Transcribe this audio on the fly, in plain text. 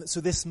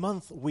So this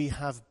month we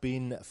have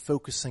been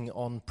focusing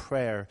on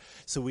prayer.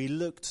 So we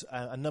looked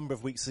a number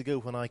of weeks ago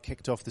when I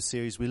kicked off the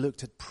series, we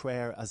looked at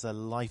prayer as a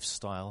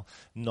lifestyle,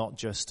 not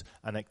just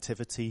an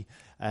activity.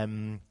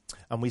 And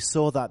we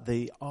saw that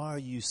the hour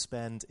you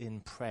spend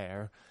in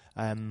prayer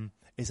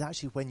is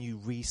actually when you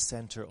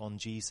recenter on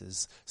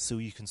Jesus, so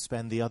you can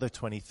spend the other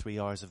 23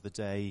 hours of the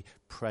day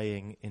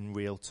praying in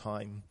real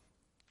time.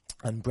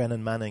 And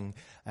Brennan Manning,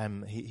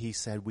 he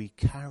said, we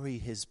carry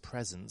his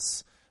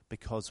presence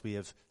because we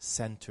have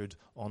centered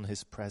on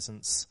his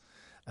presence.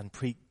 And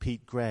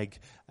Pete Greig,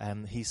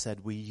 he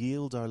said, we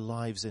yield our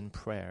lives in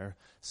prayer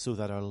so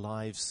that our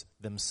lives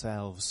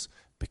themselves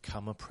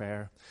become a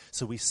prayer.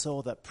 So we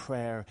saw that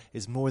prayer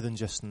is more than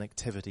just an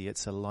activity,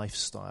 it's a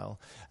lifestyle.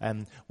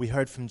 We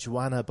heard from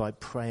Joanna about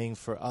praying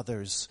for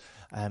others,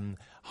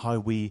 how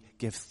we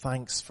give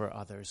thanks for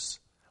others.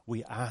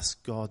 We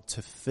ask God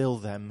to fill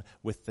them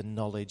with the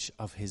knowledge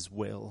of his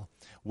will.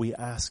 We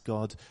ask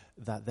God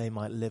that they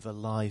might live a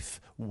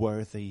life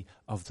worthy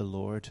of the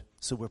Lord.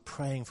 So we're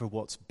praying for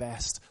what's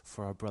best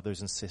for our brothers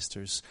and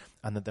sisters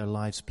and that their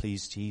lives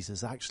please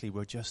Jesus. Actually,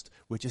 we're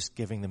just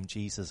giving them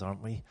Jesus,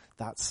 aren't we?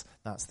 That's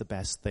the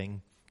best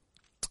thing.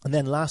 And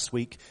then last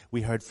week,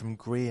 we heard from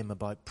Graham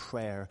about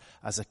prayer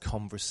as a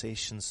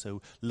conversation.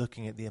 So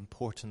looking at the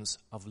importance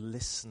of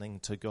listening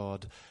to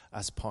God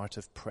as part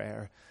of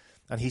prayer.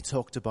 And he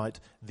talked about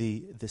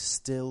the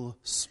still,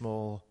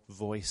 small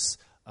voice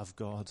of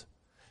God,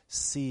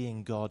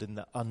 seeing God in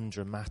the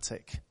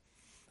undramatic.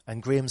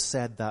 And Graham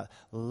said that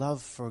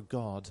love for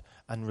God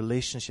and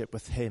relationship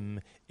with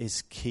him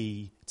is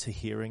key to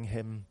hearing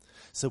him.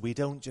 So we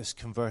don't just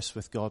converse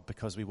with God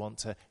because we want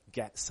to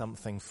get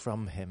something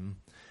from him.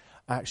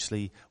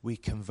 Actually, we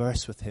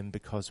converse with him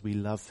because we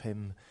love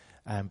him,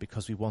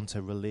 because we want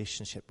a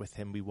relationship with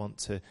him. We want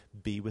to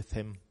be with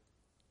him.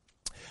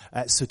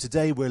 So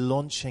today we're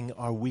launching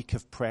our week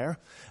of prayer,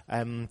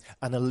 and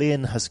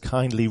Elaine has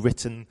kindly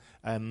written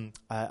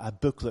a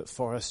booklet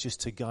for us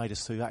just to guide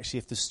us through. Actually,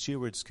 if the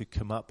stewards could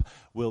come up,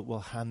 we'll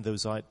hand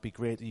those out. It'd be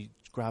great you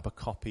grab a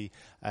copy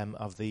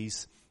of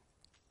these.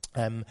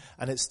 And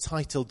it's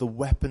titled The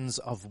Weapons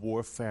of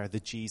Warfare,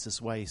 the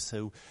Jesus Way.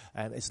 So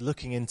it's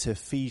looking into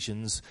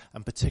Ephesians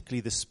and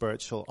particularly the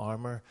spiritual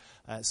armor.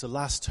 So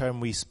last term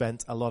we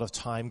spent a lot of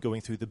time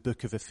going through the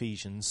book of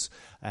Ephesians.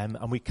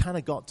 And we kind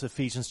of got to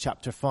Ephesians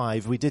chapter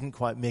 5. We didn't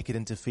quite make it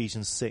into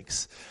Ephesians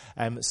 6.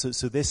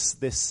 So this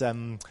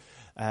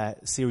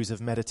series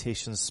of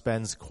meditations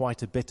spends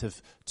quite a bit of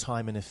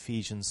time in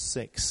Ephesians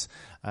 6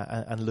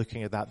 and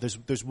looking at that.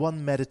 There's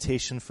one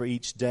meditation for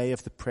each day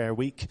of the prayer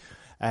week.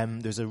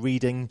 There's a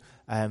reading,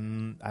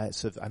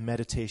 sort of a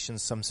meditation,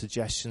 some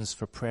suggestions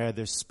for prayer.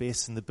 There's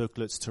space in the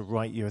booklets to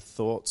write your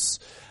thoughts.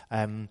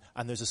 And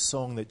there's a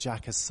song that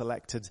Jack has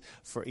selected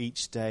for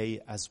each day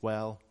as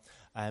well.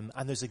 And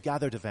there's a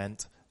gathered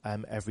event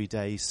every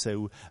day.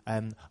 So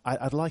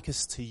I'd like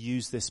us to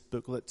use this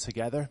booklet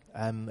together.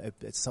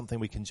 It's something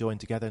we can join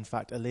together. In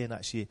fact, Elaine,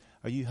 actually,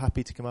 are you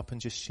happy to come up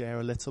and just share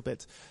a little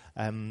bit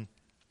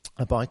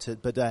about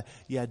it? But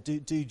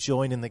do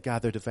join in the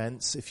gathered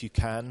events if you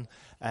can.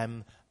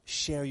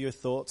 Share your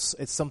thoughts.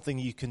 It's something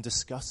you can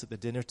discuss at the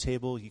dinner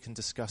table. You can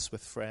discuss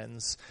with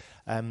friends.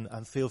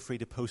 And feel free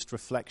to post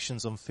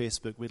reflections on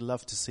Facebook. We'd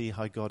love to see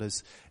how God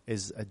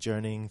is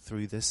journeying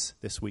through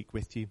this week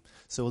with you.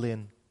 So,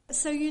 Elaine.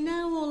 So you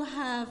now all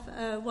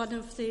have one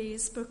of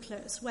these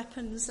booklets,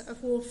 Weapons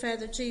of Warfare,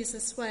 the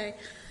Jesus Way.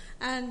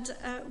 And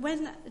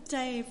when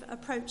Dave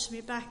approached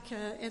me back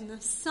in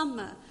the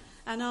summer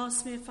and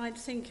asked me if I'd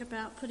think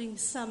about putting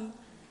some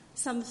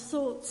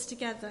thoughts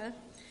together,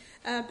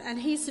 and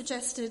he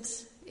suggested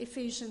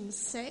Ephesians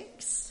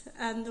 6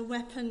 and the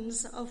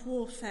weapons of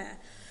warfare.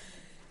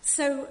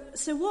 So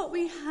what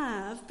we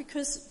have,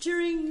 because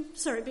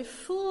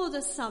before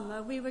the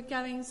summer, we were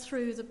going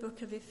through the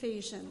book of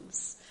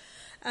Ephesians.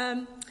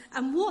 And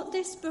what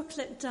this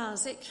booklet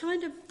does, it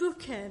kind of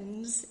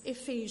bookends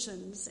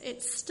Ephesians.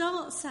 It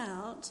starts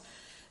out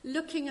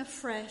looking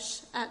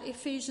afresh at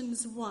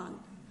Ephesians 1.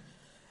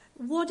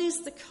 What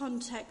is the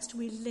context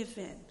we live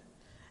in?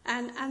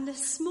 And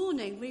this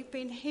morning we've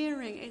been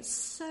hearing, it's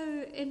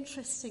so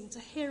interesting to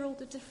hear all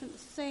the different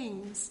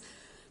things,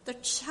 the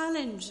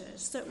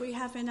challenges that we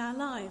have in our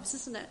lives,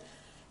 isn't it?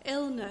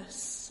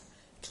 Illness,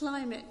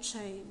 climate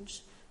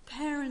change,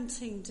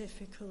 parenting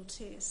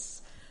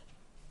difficulties,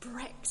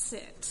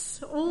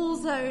 Brexit, all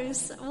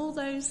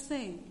those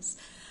things.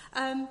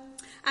 And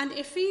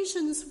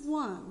Ephesians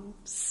 1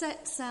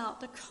 sets out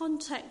the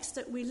context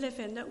that we live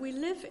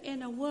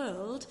in a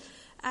world,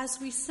 as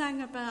we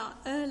sang about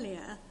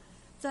earlier,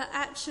 that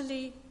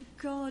actually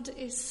God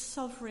is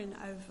sovereign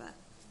over.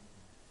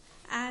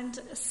 And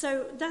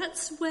so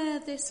that's where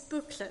this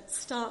booklet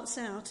starts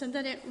out. And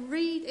then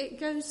it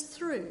goes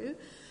through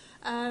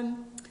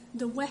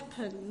the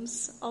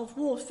weapons of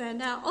warfare.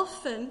 Now,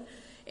 often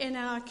in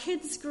our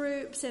kids'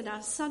 groups, in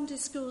our Sunday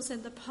schools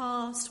in the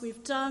past,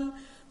 we've done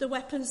the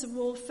weapons of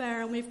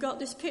warfare, and we've got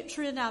this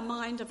picture in our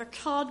mind of a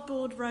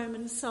cardboard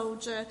Roman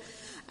soldier.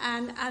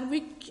 And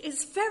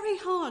it's very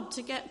hard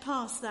to get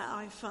past that,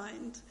 I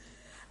find.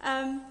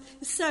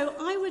 So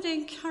I would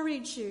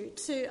encourage you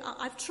to,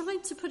 I've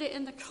tried to put it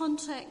in the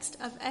context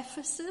of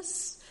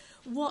Ephesus,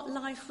 what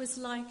life was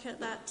like at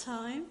that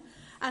time.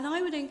 And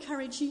I would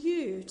encourage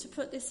you to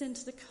put this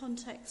into the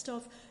context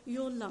of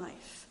your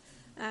life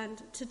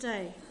and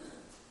today.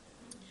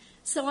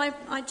 So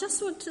I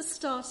just want to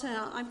start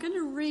out. I'm going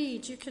to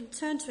read, you can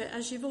turn to it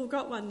as you've all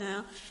got one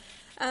now.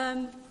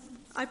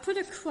 I put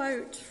a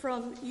quote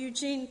from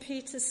Eugene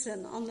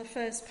Peterson on the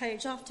first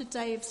page after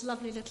Dave's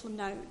lovely little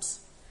note.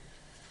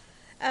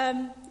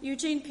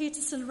 Eugene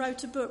Peterson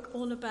wrote a book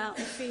all about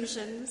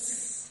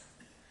Ephesians.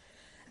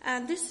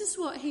 And this is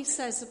what he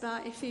says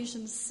about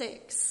Ephesians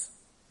 6.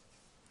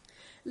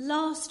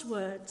 Last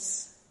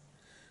words.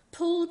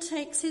 Paul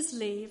takes his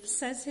leave,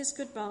 says his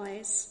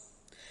goodbyes.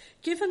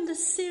 Given the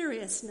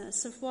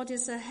seriousness of what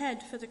is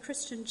ahead for the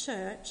Christian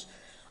church,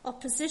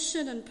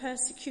 opposition and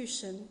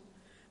persecution,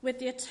 with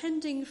the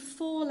attending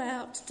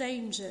fallout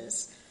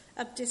dangers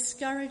of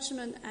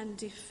discouragement and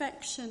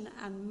defection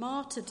and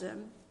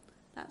martyrdom,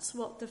 that's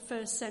what the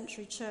first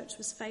century church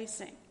was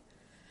facing.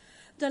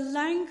 The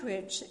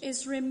language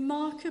is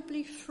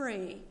remarkably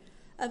free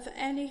of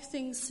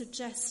anything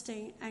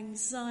suggesting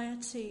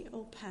anxiety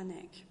or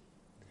panic.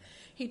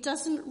 He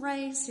doesn't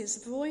raise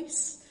his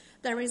voice.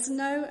 There is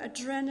no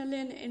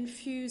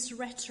adrenaline-infused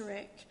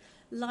rhetoric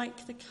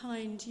like the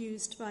kind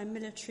used by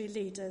military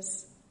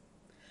leaders.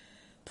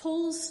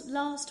 Paul's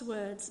last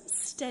words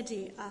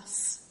steady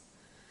us.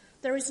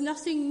 There is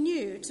nothing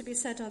new to be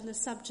said on the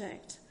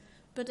subject,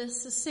 but a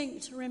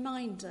succinct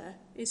reminder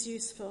is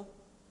useful.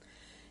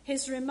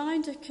 His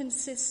reminder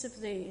consists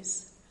of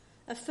these: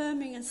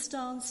 affirming a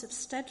stance of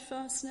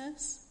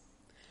steadfastness,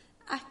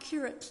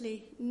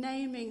 accurately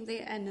naming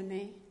the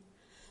enemy,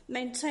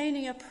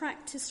 maintaining a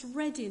practiced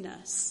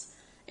readiness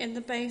in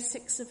the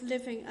basics of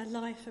living a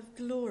life of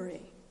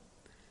glory,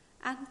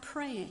 and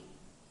praying,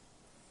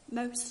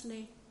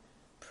 mostly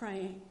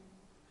praying.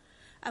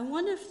 And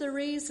one of the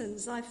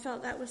reasons I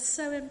felt that was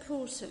so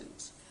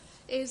important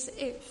is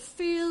it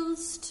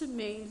feels to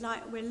me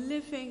like we're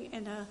living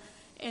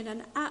in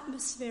an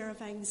atmosphere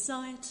of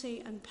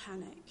anxiety and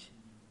panic.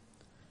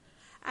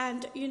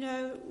 And, you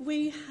know,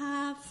 we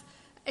have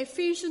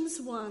Ephesians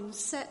 1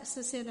 sets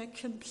us in a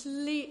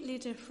completely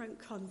different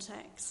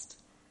context.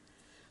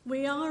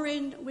 We are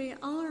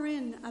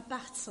in a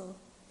battle,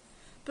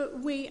 but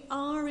we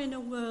are in a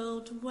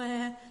world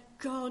where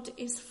God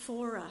is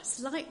for us.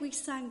 Like we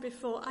sang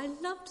before, I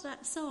loved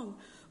that song,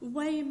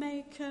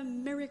 Waymaker,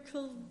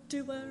 Miracle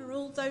Doer,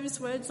 all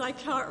those words I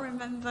can't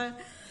remember.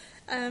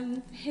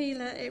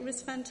 Healer, it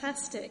was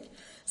fantastic.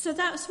 So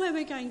that's where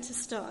we're going to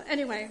start.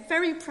 Anyway,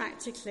 very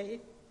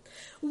practically,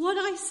 what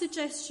I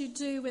suggest you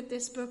do with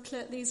this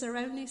booklet, these are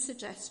only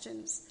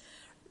suggestions.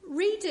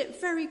 Read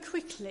it very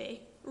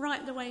quickly,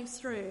 right the way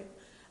through,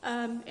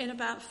 in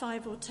about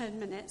 5 or 10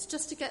 minutes,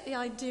 just to get the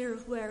idea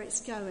of where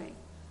it's going.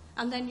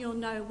 And then you'll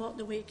know what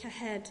the week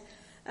ahead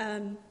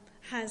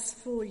has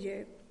for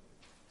you.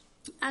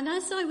 And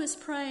as I was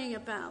praying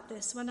about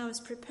this, when I was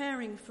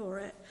preparing for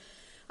it,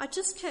 I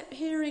just kept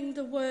hearing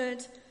the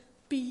word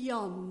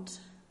beyond.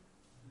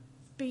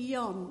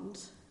 Beyond.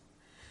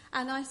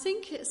 And I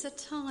think it's a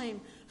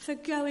time for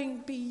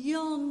going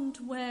beyond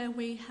where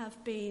we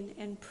have been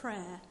in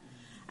prayer.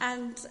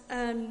 And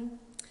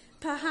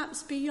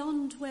perhaps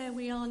beyond where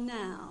we are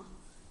now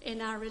in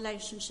our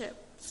relationship.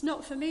 It's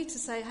not for me to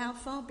say how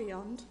far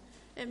beyond.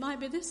 It might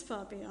be this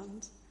far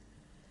beyond.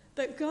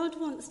 But God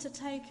wants to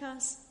take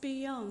us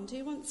beyond.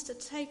 He wants to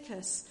take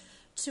us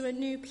to a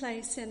new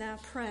place in our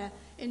prayer,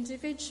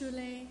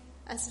 individually,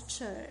 as a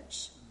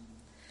church.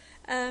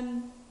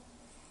 And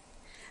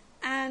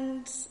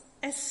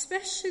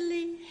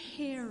especially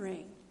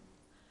hearing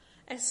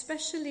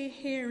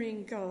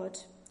God.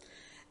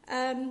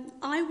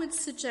 I would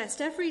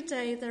suggest every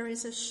day there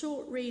is a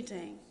short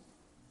reading.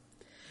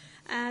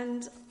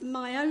 And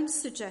my own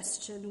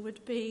suggestion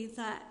would be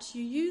that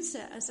you use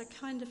it as a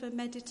kind of a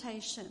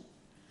meditation.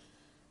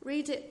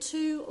 Read it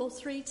 2 or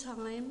 3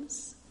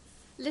 times.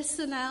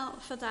 Listen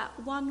out for that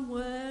one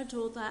word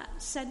or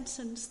that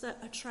sentence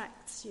that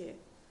attracts you.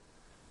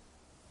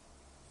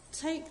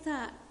 Take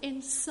that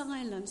in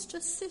silence.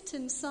 Just sit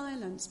in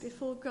silence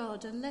before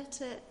God and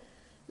let it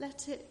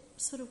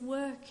sort of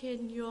work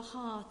in your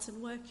heart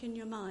and work in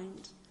your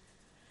mind.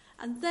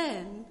 And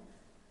then,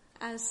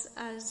 as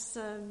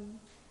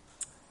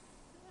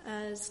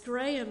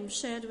Graham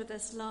shared with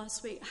us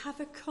last week,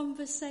 have a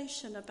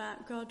conversation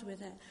about God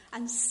with it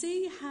and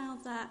see how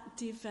that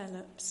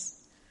develops.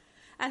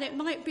 And it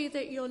might be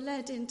that you're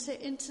led into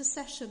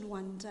intercession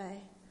one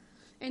day,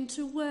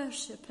 into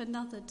worship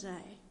another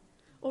day,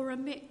 or a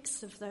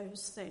mix of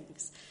those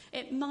things.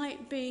 It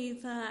might be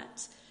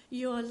that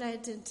you're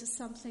led into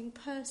something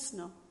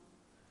personal,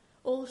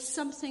 or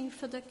something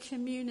for the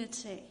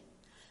community,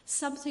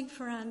 something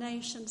for our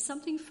nation,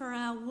 something for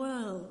our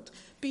world,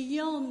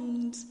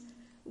 beyond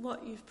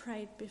what you've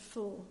prayed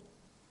before.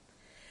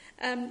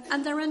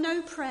 And there are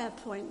no prayer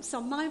points.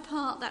 On my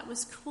part, that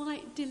was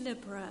quite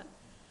deliberate,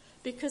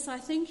 because I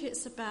think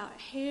it's about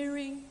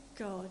hearing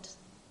God.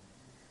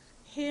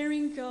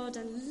 hearing God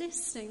and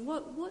listening.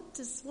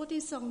 What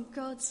is on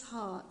God's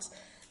heart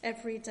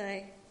every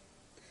day?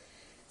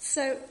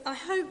 So I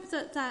hope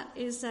that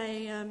is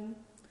a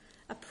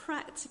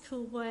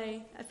practical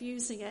way of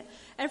using it.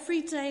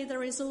 Every day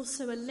there is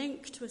also a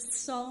link to a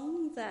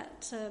song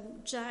that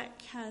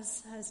Jack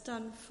has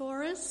done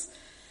for us,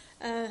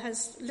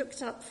 has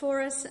looked up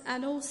for us,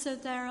 and also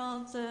there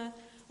are the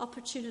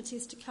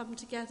opportunities to come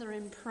together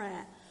in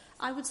prayer.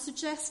 I would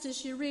suggest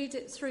as you read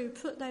it through,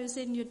 put those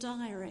in your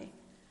diary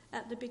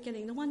at the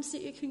beginning, the ones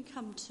that you can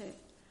come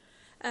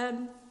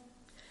to.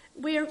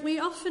 We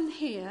often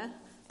hear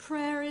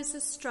prayer is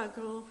a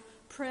struggle,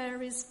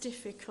 prayer is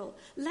difficult.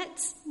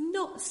 Let's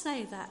not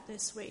say that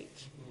this week.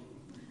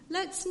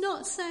 Let's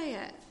not say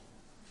it.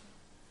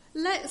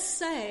 Let's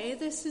say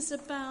this is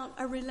about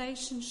a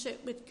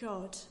relationship with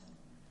God.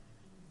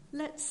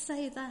 Let's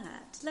say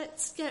that.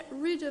 Let's get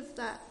rid of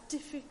that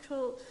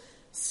difficult,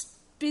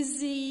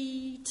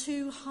 busy,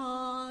 too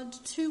hard,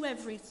 too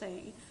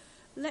everything.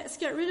 Let's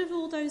get rid of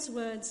all those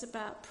words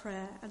about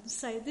prayer and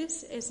say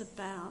this is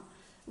about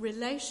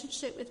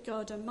relationship with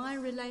God and my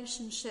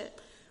relationship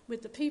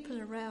with the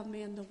people around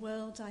me and the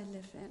world I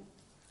live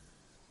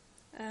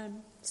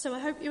in. So I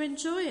hope you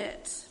enjoy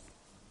it.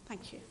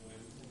 Thank you.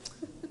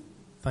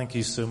 Thank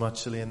you so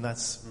much, Gillian.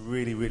 That's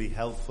really, really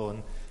helpful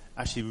and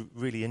actually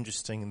really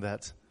interesting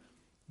that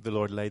the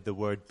Lord laid the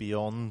word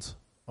beyond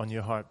on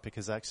your heart,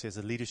 because actually as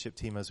a leadership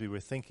team, as we were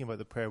thinking about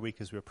the prayer week,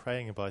 as we were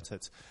praying about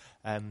it,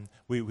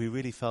 we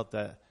really felt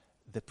that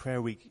the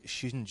prayer week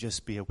shouldn't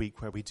just be a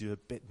week where we do a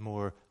bit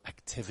more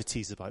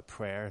activities about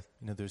prayer.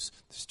 You know, there's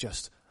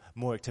just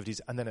more activities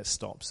and then it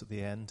stops at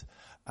the end.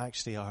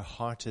 Actually, our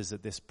heart is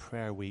that this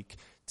prayer week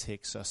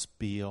takes us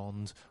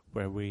beyond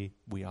where we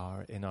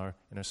are in our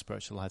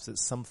spiritual lives. That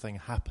something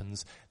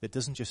happens that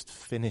doesn't just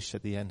finish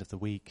at the end of the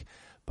week,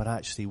 but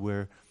actually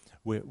we're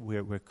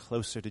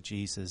closer to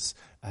Jesus.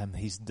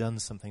 He's done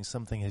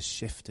something has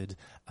shifted,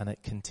 and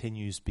it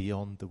continues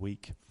beyond the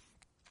week.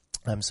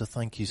 So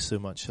thank you so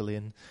much,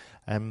 Gillian.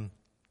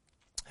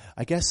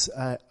 I guess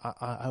I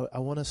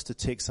want us to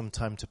take some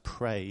time to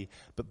pray,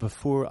 but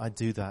before I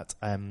do that,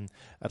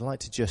 I'd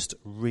like to just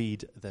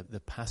read the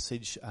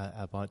passage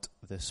about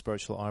the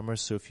spiritual armor.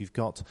 So if you've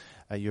got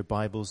your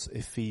Bibles,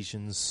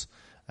 Ephesians,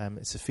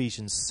 it's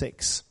Ephesians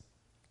 6.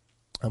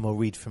 And we'll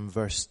read from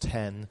verse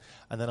 10,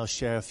 and then I'll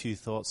share a few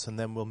thoughts, and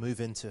then we'll move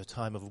into a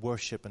time of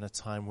worship and a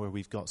time where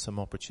we've got some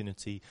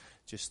opportunity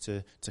just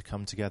to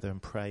come together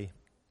and pray.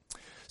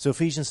 So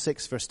Ephesians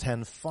 6, verse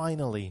 10,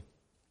 finally,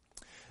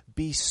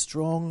 be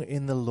strong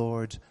in the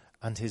Lord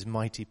and his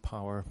mighty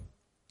power.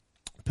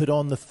 Put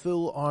on the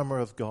full armor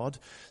of God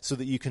so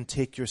that you can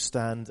take your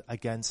stand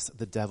against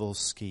the devil's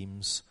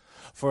schemes.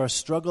 For our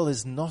struggle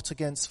is not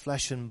against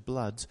flesh and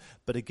blood,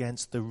 but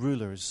against the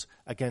rulers,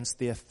 against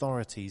the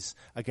authorities,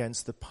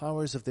 against the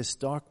powers of this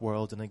dark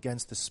world, and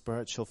against the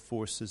spiritual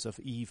forces of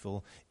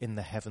evil in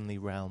the heavenly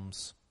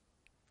realms.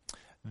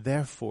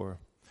 Therefore,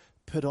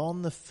 put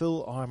on the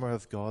full armor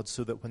of God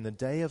so that when the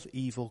day of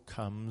evil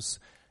comes,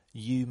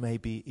 you may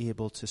be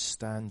able to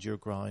stand your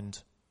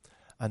ground.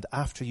 And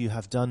after you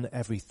have done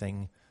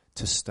everything,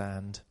 to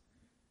stand.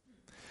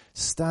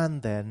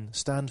 Stand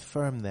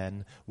firm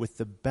then, with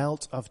the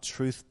belt of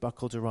truth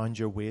buckled around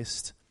your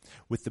waist,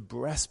 with the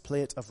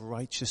breastplate of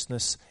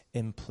righteousness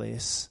in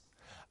place,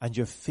 and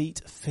your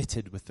feet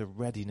fitted with the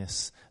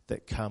readiness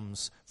that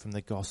comes from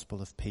the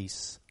gospel of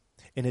peace.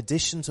 In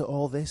addition to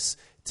all this,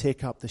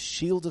 take up the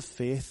shield of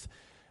faith,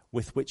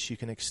 with which you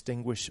can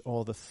extinguish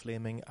all the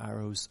flaming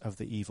arrows of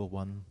the evil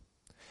one.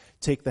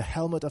 Take the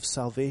helmet of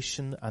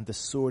salvation and the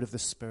sword of the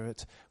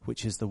Spirit,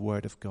 which is the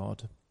word of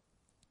God.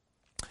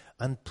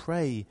 And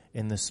pray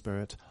in the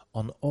Spirit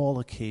on all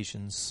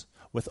occasions,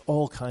 with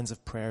all kinds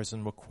of prayers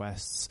and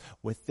requests.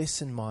 With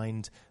this in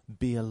mind,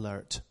 be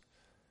alert,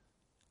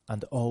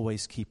 and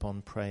always keep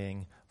on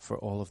praying for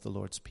all of the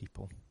Lord's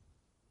people.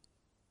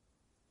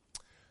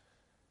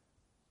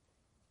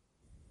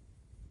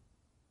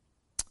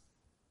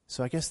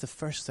 So I guess the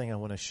first thing I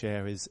want to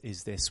share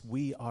is this.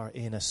 We are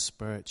in a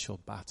spiritual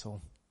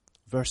battle.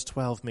 Verse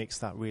 12 makes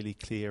that really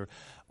clear.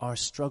 Our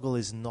struggle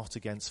is not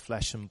against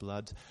flesh and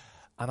blood.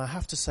 And I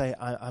have to say,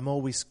 I'm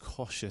always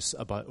cautious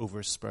about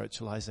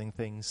over-spiritualizing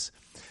things.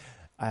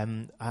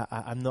 I'm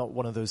not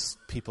one of those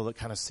people that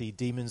kind of see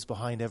demons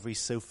behind every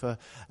sofa.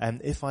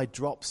 If I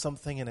drop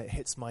something and it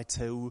hits my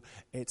toe,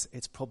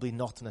 it's probably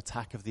not an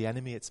attack of the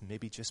enemy. It's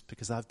maybe just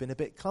because I've been a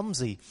bit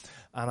clumsy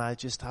and I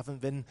just haven't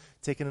been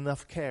taking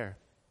enough care.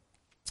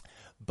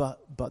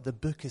 But the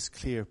book is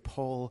clear.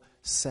 Paul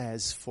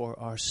says, for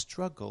our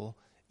struggle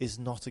is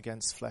not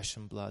against flesh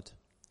and blood,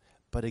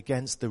 but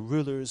against the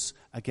rulers,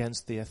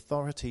 against the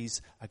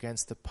authorities,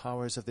 against the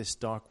powers of this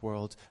dark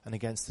world, and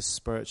against the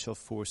spiritual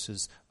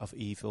forces of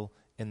evil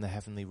in the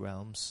heavenly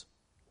realms.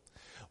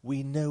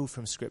 We know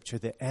from Scripture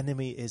the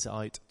enemy is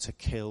out to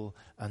kill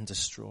and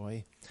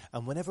destroy.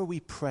 And whenever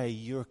we pray,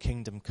 your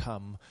kingdom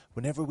come,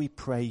 whenever we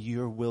pray,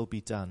 your will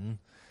be done,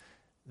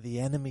 the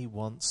enemy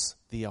wants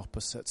the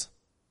opposite.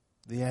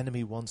 The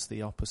enemy wants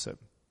the opposite.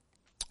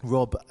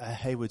 Rob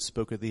Hayward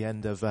spoke at the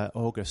end of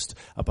August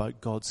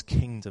about God's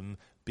kingdom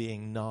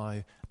being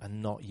now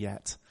and not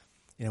yet.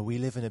 We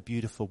live in a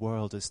beautiful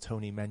world, as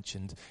Tony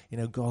mentioned.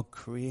 God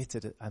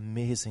created it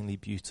amazingly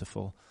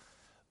beautiful,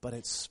 but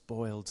it's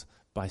spoiled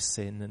by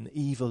sin, and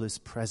evil is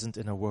present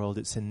in our world.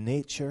 It's in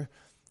nature,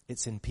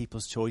 it's in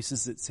people's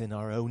choices, it's in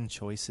our own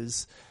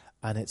choices,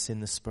 and it's in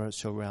the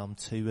spiritual realm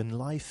too. And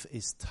life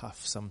is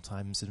tough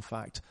sometimes. In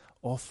fact,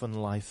 often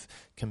life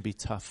can be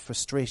tough.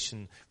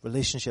 Frustration,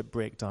 relationship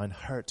breakdown,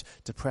 hurt,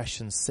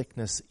 depression,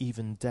 sickness,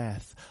 even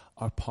death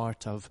are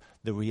part of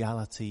the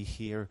reality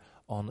here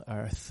on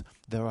earth.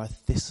 There are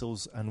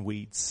thistles and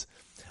weeds,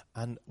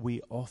 and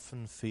we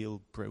often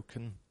feel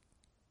broken.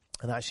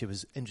 And actually it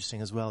was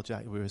interesting as well,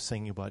 Jack, we were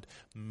singing about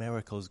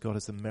miracles. God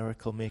is a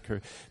miracle maker,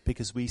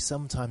 because we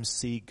sometimes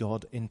see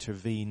God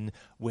intervene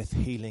with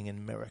healing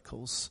and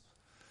miracles.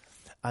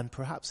 And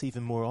perhaps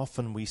even more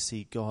often we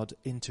see God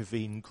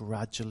intervene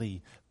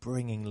gradually,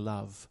 bringing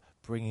love,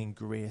 bringing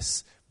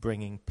grace,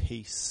 bringing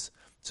peace,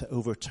 to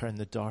overturn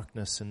the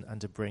darkness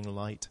and to bring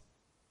light.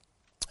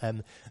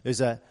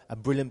 There's a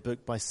brilliant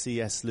book by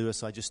C.S.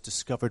 Lewis. I just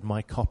discovered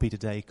my copy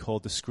today,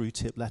 called The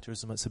Screwtape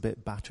Letters, and it's a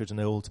bit battered and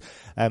old.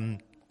 And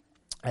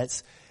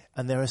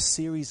there are a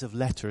series of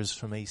letters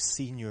from a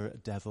senior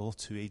devil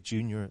to a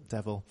junior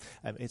devil.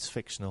 It's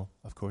fictional,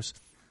 of course.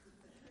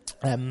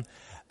 And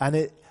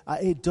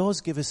it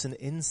does give us an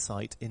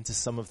insight into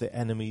some of the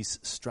enemy's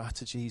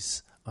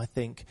strategies, I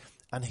think.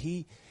 And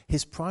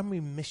his primary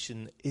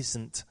mission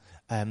isn't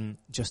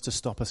just to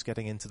stop us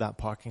getting into that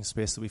parking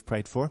space that we've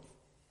prayed for,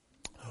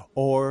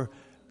 or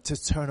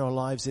to turn our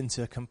lives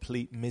into a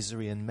complete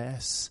misery and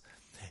mess.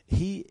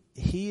 He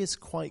is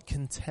quite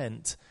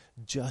content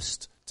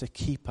just to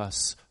keep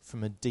us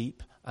from a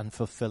deep and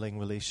fulfilling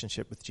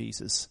relationship with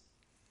Jesus.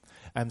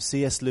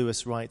 C.S.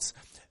 Lewis writes,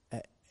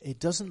 it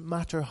doesn't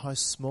matter how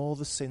small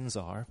the sins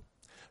are,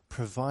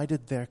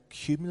 provided their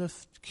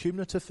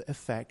cumulative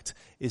effect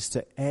is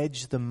to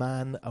edge the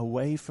man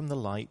away from the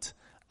light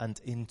and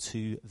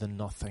into the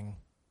nothing.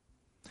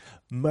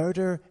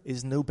 Murder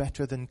is no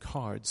better than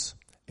cards,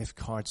 if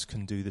cards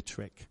can do the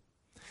trick.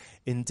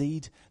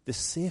 Indeed, the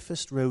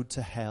safest road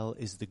to hell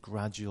is the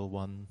gradual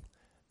one,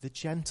 the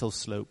gentle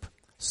slope,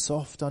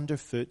 soft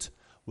underfoot,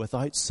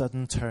 without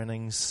sudden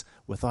turnings,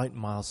 without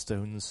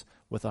milestones,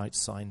 without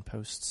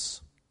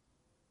signposts.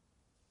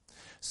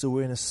 So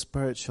we're in a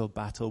spiritual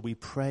battle. We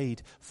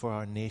prayed for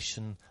our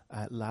nation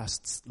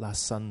last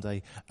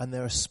Sunday, and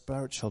there are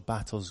spiritual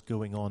battles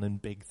going on in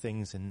big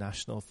things, in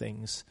national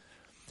things.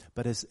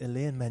 But as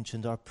Elaine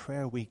mentioned, our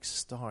prayer week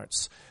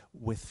starts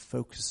with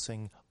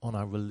focusing on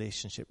our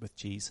relationship with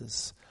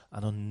Jesus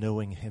and on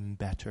knowing him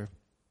better.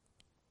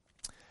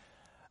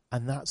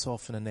 And that's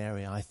often an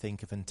area, I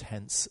think, of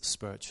intense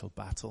spiritual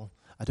battle.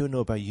 I don't know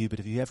about you, but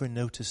have you ever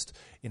noticed,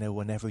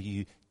 whenever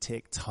you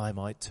take time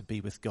out to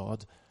be with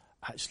God,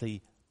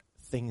 actually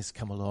things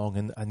come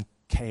along and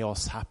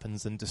chaos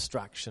happens and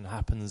distraction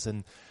happens.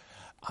 And,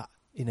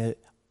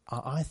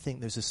 I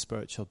think there's a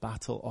spiritual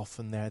battle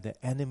often there.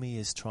 The enemy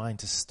is trying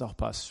to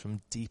stop us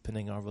from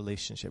deepening our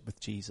relationship with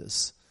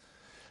Jesus.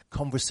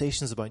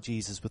 Conversations about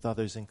Jesus with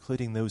others,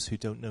 including those who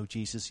don't know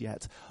Jesus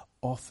yet,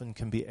 often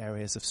can be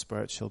areas of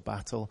spiritual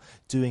battle.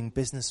 Doing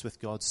business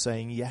with God,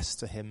 saying yes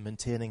to him,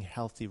 maintaining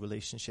healthy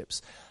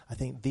relationships. I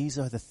think these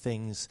are the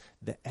things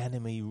the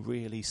enemy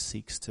really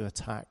seeks to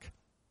attack.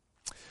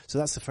 So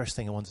that's the first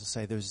thing I wanted to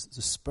say. There's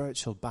a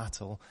spiritual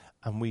battle,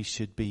 and we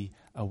should be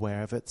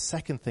aware of it.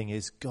 Second thing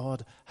is,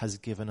 God has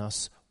given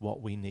us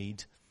what we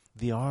need.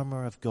 The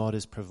armor of God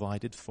is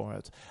provided for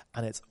it,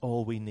 and it's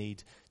all we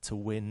need to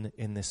win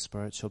in this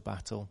spiritual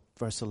battle.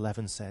 Verse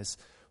 11 says,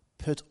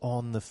 put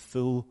on the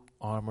full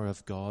armor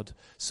of God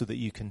so that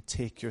you can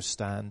take your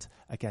stand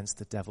against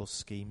the devil's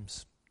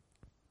schemes.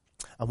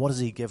 And what has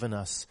he given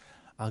us?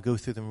 I'll go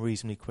through them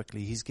reasonably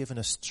quickly. He's given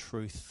us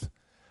truth.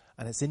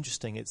 And it's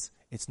interesting,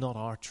 it's not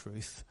our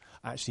truth.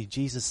 Actually,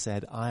 Jesus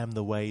said, I am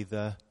the way,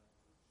 the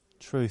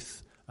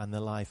truth, and the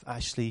life.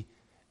 Actually,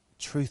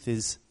 truth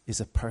is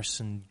a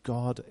person.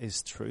 God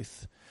is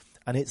truth.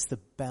 And it's the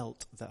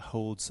belt that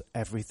holds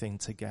everything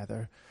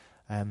together.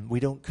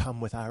 We don't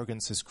come with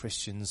arrogance as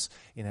Christians,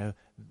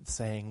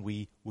 saying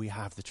we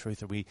have the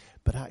truth,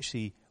 but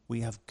actually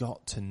we have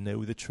got to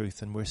know the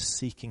truth, and we're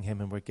seeking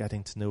him and we're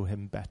getting to know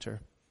him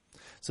better.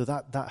 So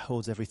that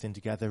holds everything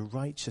together.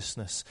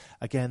 Righteousness,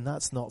 again,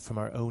 that's not from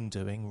our own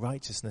doing.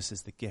 Righteousness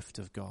is the gift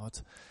of God.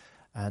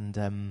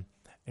 And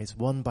it's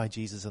won by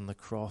Jesus on the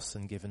cross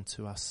and given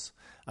to us.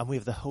 And we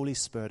have the Holy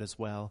Spirit as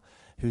well,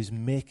 who's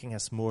making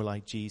us more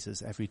like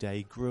Jesus every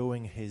day,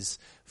 growing his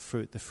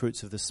fruit, the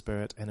fruits of the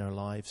Spirit in our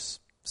lives.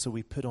 So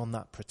we put on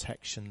that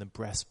protection, the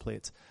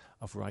breastplate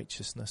of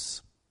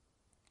righteousness.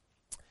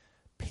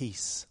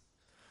 Peace.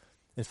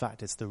 In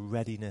fact, it's the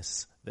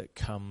readiness that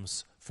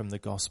comes from the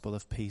gospel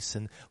of peace.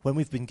 And when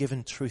we've been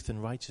given truth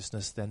and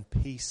righteousness, then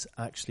peace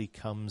actually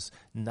comes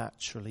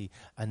naturally.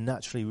 And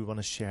naturally we want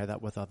to share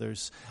that with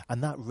others.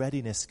 And that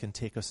readiness can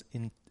take us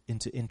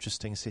into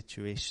interesting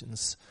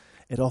situations.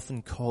 It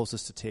often calls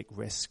us to take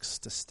risks,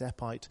 to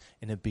step out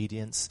in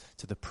obedience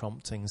to the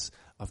promptings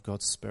of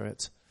God's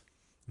Spirit,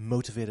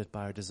 motivated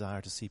by our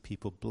desire to see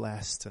people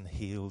blessed and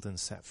healed and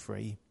set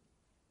free.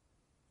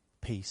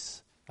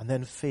 Peace. And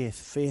then faith.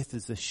 Faith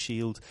is the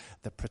shield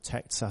that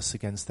protects us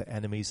against the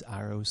enemy's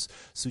arrows.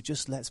 So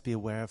just let's be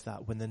aware of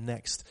that when the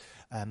next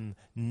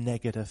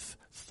negative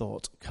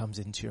thought comes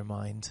into your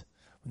mind,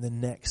 when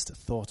the next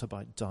thought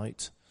about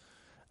doubt,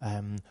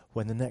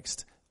 when the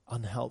next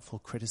unhelpful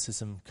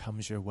criticism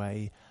comes your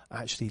way.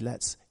 Actually,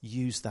 let's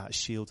use that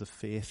shield of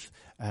faith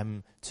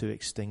to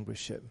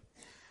extinguish it.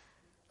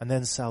 And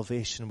then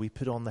salvation, we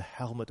put on the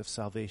helmet of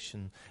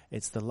salvation.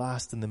 It's the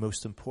last and the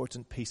most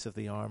important piece of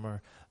the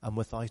armor, and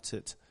without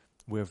it,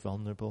 we're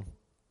vulnerable.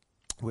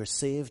 We're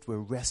saved, we're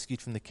rescued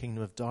from the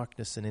kingdom of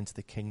darkness and into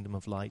the kingdom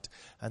of light.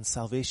 And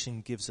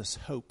salvation gives us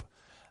hope,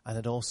 and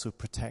it also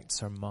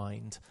protects our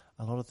mind.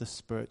 A lot of the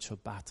spiritual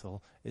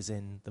battle is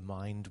in the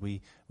mind.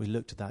 We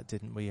looked at that,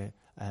 didn't we,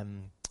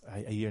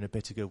 a year and a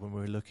bit ago when we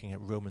were looking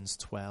at Romans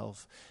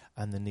 12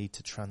 and the need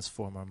to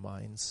transform our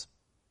minds.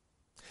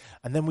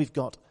 And then we've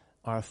got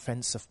our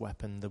offensive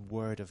weapon, the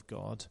Word of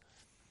God.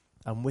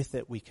 And with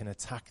it, we can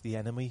attack the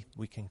enemy.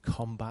 We can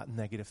combat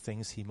negative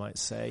things he might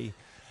say.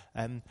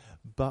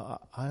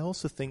 But I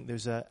also think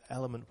there's an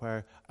element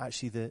where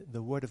actually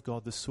the Word of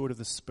God, the sword of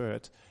the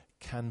Spirit,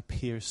 can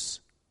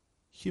pierce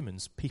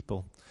humans,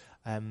 people.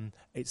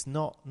 It's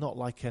not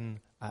like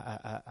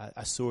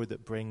a sword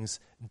that brings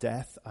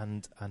death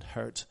and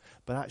hurt,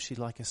 but actually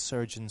like a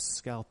surgeon's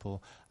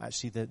scalpel.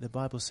 Actually, the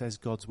Bible says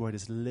God's word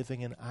is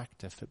living and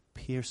active. It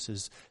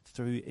pierces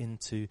through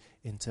into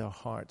our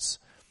hearts.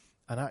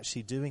 And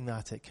actually doing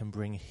that, it can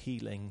bring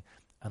healing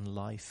and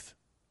life.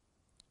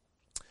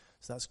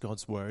 So that's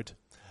God's word.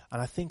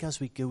 And I think as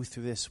we go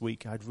through this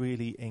week, I'd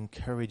really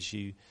encourage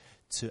you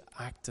to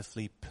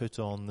actively put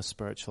on the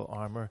spiritual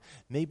armor.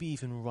 Maybe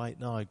even right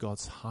now,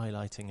 God's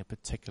highlighting a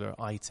particular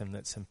item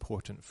that's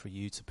important for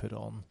you to put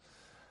on.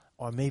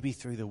 Or maybe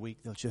through the week,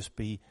 there'll just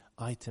be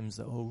items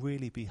that will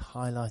really be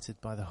highlighted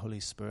by the Holy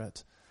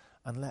Spirit.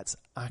 And let's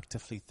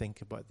actively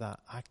think about that,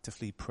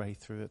 actively pray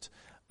through it,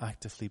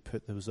 actively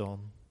put those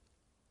on.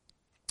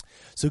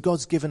 So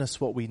God's given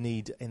us what we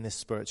need in this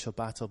spiritual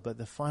battle, but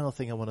the final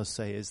thing I want to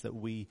say is that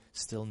we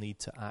still need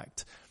to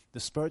act. The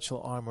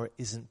spiritual armor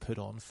isn't put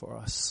on for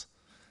us.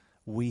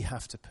 We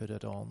have to put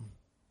it on.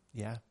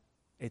 Yeah?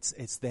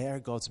 It's there.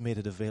 God's made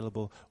it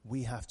available.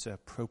 We have to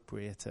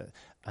appropriate it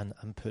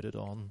and put it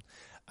on.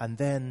 And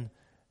then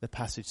the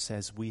passage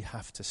says we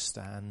have to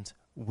stand.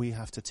 We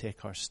have to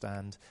take our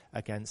stand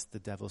against the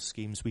devil's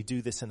schemes. We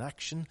do this in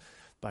action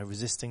by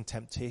resisting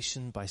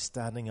temptation, by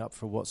standing up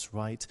for what's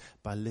right,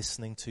 by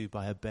listening to,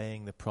 by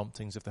obeying the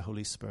promptings of the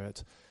Holy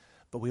Spirit.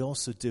 But we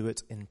also do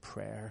it in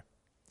prayer,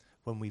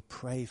 when we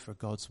pray for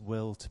God's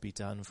will to be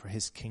done, for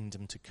his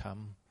kingdom to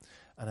come.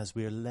 And as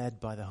we are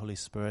led by the Holy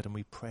Spirit and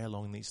we pray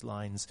along these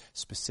lines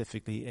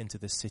specifically into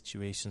the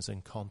situations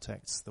and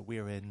contexts that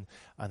we're in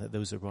and that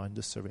those around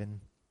us are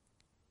in.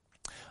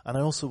 And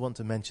I also want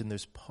to mention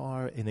there's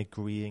power in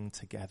agreeing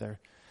together.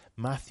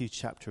 Matthew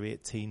chapter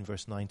 18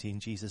 verse 19,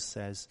 Jesus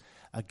says,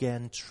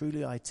 "Again,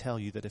 truly I tell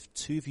you that if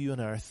two of you on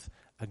earth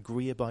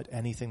agree about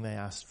anything they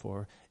ask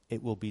for,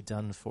 it will be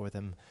done for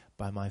them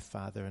by my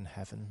Father in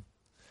heaven."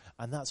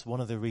 And that's one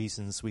of the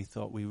reasons we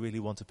thought we really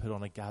want to put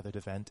on a gathered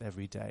event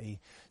every day,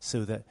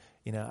 so that,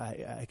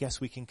 I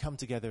guess we can come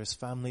together as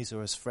families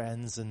or as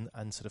friends and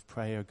sort of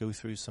pray or go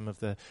through some of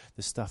the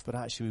stuff. But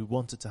actually we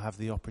wanted to have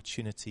the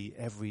opportunity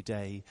every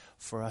day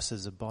for us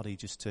as a body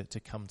just to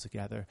come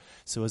together.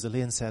 So as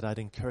Elaine said, I'd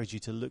encourage you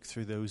to look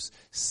through those,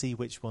 see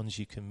which ones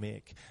you can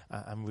make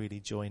and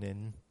really join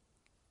in.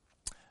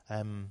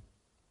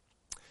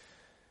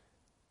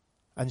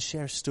 And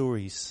share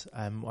stories.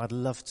 I'd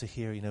love to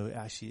hear,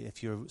 actually,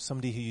 if you're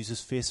somebody who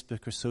uses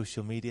Facebook or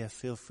social media,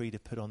 feel free to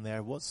put on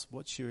there,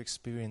 what's your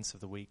experience of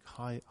the week?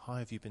 How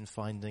have you been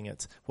finding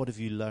it? What have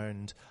you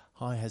learned?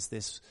 How has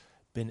this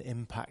been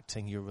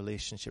impacting your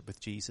relationship with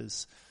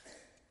Jesus?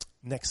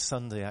 Next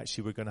Sunday,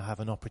 actually, we're going to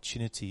have an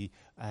opportunity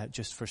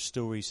just for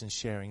stories and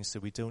sharing, so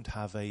we don't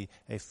have a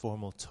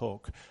formal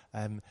talk.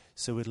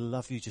 So we'd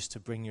love you just to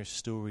bring your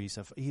stories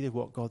of either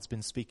what God's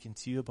been speaking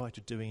to you about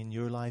or doing in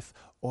your life,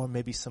 or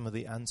maybe some of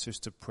the answers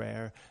to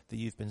prayer that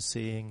you've been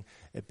seeing.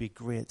 It'd be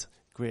great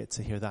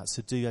to hear that.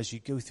 So do, as you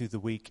go through the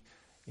week,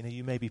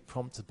 you may be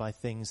prompted by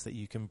things that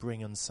you can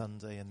bring on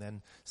Sunday and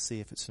then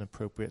see if it's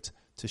appropriate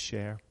to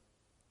share.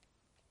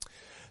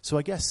 So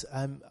I guess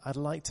I'd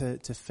like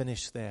to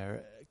finish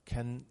there.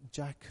 Can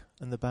Jack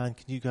and the band,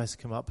 can you guys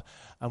come up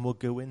and we'll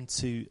go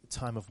into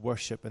time of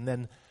worship, and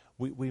then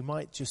we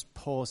might just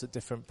pause at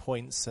different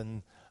points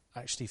and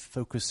actually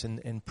focus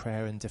in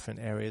prayer in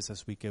different areas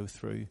as we go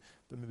through.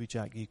 But maybe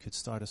Jack, you could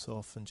start us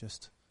off and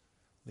just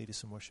lead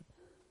us in worship.